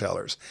out bank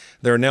tellers.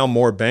 There are now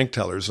more bank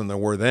tellers than there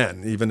were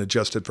then, even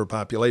adjusted for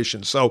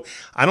population. So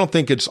I don't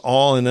think it's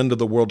all an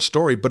end-of-the-world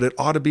story, but it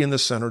ought to be in the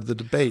center of the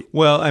debate.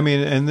 Well, I mean,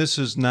 and this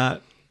is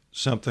not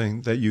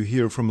something that you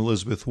hear from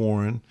Elizabeth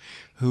Warren,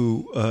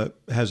 who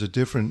has a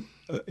different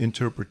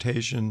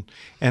interpretation.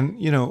 And,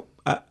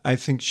 I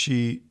think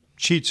she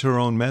cheats her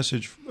own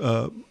message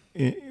for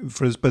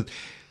this. But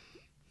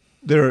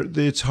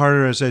it's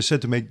harder, as I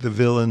said, to make the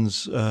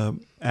villains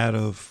out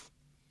of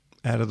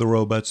the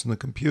robots and the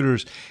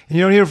computers. And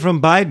you don't hear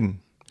from Biden.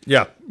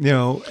 Yeah.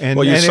 You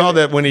saw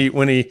that when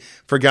he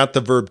forgot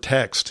the verb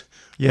text.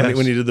 Yes.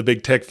 When he did the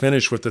big tech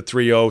finish with the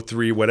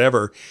 303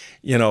 whatever,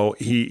 he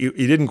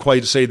didn't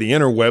quite say the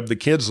interweb the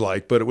kids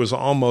like, but it was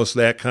almost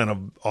that kind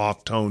of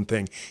off-tone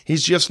thing.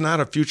 He's just not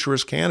a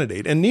futurist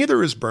candidate, and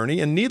neither is Bernie,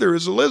 and neither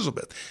is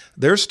Elizabeth.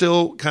 They're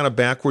still kind of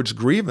backwards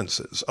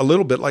grievances, a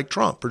little bit like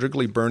Trump,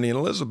 particularly Bernie and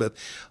Elizabeth,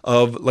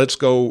 of let's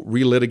go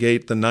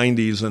relitigate the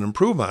 90s and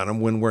improve on them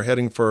when we're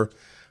heading for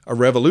a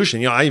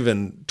revolution. I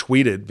even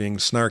tweeted, being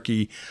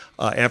snarky,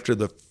 after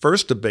the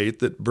first debate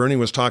that Bernie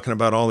was talking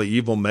about all the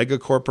evil mega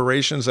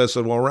corporations. I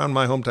said, well, around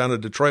my hometown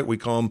of Detroit, we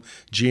call them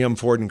GM,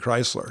 Ford, and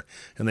Chrysler,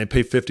 and they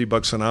pay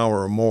 $50 an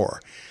hour or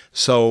more.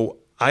 So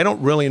I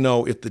don't really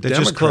know if the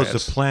Democrats just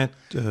closed the plant.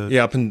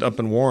 Up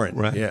in Warren.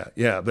 Right.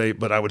 Yeah.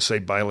 But I would say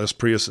buy less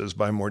Priuses,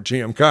 buy more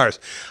GM cars.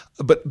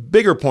 But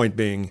bigger point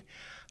being,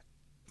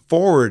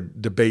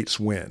 forward debates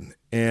win.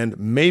 And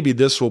maybe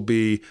this will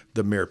be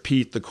the Mayor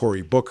Pete, the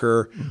Cory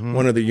Booker,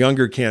 one of the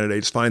younger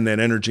candidates find that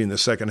energy in the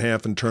second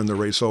half and turn the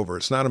race over.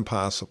 It's not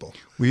impossible.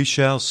 We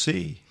shall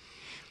see.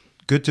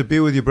 Good to be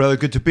with you, brother.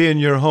 Good to be in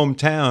your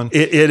hometown.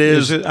 It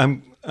is.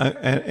 I'm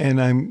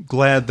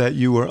glad that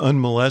you were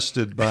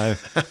unmolested by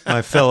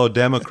my fellow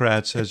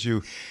Democrats as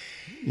I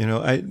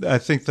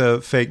think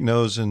the fake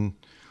nose and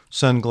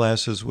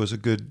sunglasses was a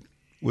good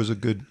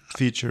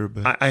feature.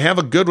 But I have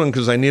a good one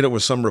because I need it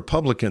with some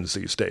Republicans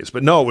these days.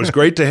 But no, it was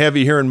great to have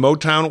you here in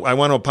Motown. I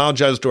want to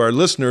apologize to our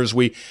listeners.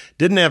 We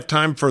didn't have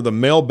time for the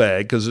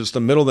mailbag because it's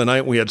the middle of the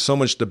night. We had so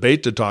much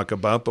debate to talk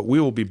about, but we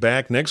will be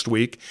back next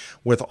week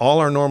with all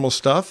our normal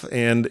stuff.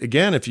 And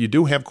again, if you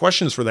do have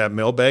questions for that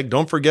mailbag,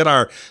 don't forget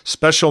our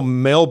special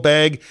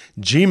mailbag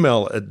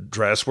Gmail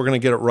address. We're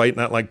going to get it right,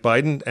 not like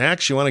Biden.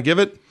 Axe, you want to give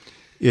it?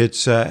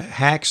 It's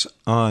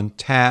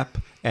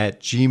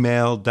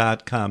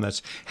hacksontap@gmail.com.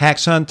 That's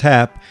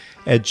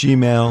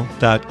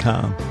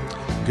hacksontap@gmail.com.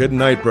 Good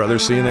night, brother.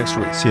 See you next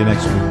week.